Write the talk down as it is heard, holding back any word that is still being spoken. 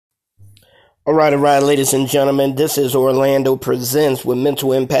All right, ladies and gentlemen. This is Orlando Presents with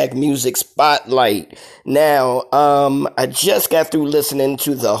Mental Impact Music Spotlight. Now, I just got through listening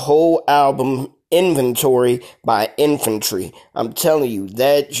to the whole album Inventory by Infantry. I'm telling you,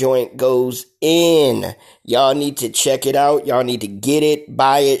 that joint goes in. Y'all need to check it out. Y'all need to get it,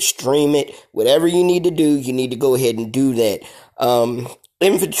 buy it, stream it. Whatever you need to do, you need to go ahead and do that.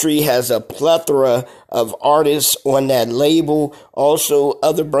 Infantry has a plethora of artists on that label. Also,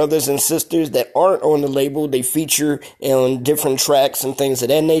 other brothers and sisters that aren't on the label, they feature on different tracks and things of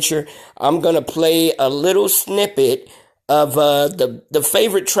that nature. I'm going to play a little snippet of the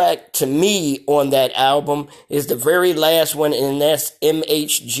favorite track to me on that album is the very last one, and that's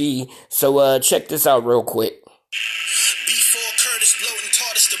MHG. So check this out real quick. Before Curtis Bloatin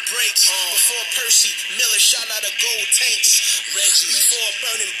taught us to break, before Percy Miller shot out of gold tanks, Reggie, before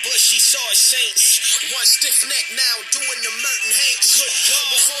Burning Bush he saw his saints, one stiff neck now doing the Merton Hanks, good God,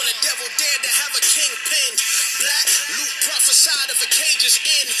 before the devil dared to have a kingpin, Black Luke prophesied of a cage's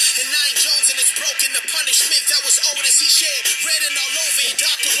end, and 9 Jones and it's broken, the punishment that was owed as he shared, written all over and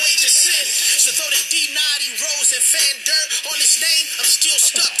Dr. Wages sin, so though they denied he rose and fan dirt on his name, I'm still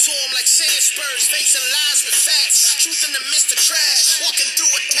stuck to him like sand spurs, facing lies with facts, truth in the midst of trash, walking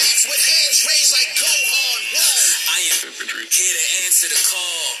through attacks with hands raised like Gohan. I am here to answer the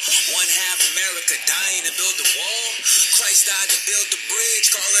call. One half America dying to build the wall. Christ died to build the bridge,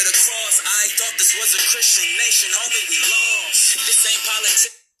 call it a cross. I thought this was a Christian nation, homie, we lost. This ain't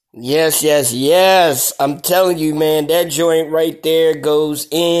politics. Yes. I'm telling you, man, that joint right there goes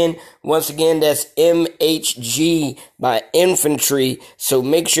in. Once again, that's MHG by Infantry. So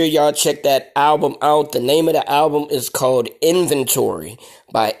make sure y'all check that album out. The name of the album is called Inventory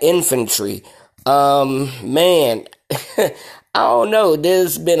by Infantry. Man, I don't know.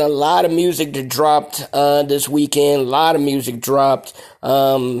 There's been a lot of music that dropped this weekend. A lot of music dropped.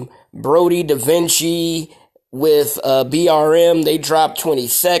 Brody Da Vinci with BRM, they dropped 20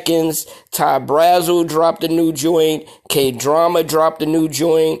 Seconds. Ty Brazzle dropped a new joint. K-Drama dropped a new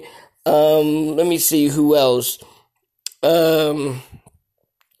joint. Let me see who else.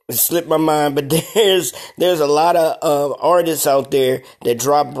 It slipped my mind, but there's a lot of artists out there that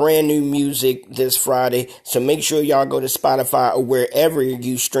drop brand new music this Friday. So make sure y'all go to Spotify or wherever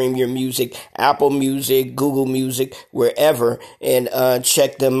you stream your music, Apple Music, Google Music, wherever, and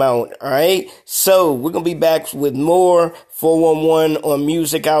check them out. All right. So we're gonna be back with more 411 on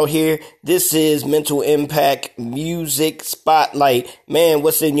music out here. This is Mental Impact Music Spotlight. Man,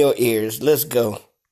 what's in your ears? Let's go.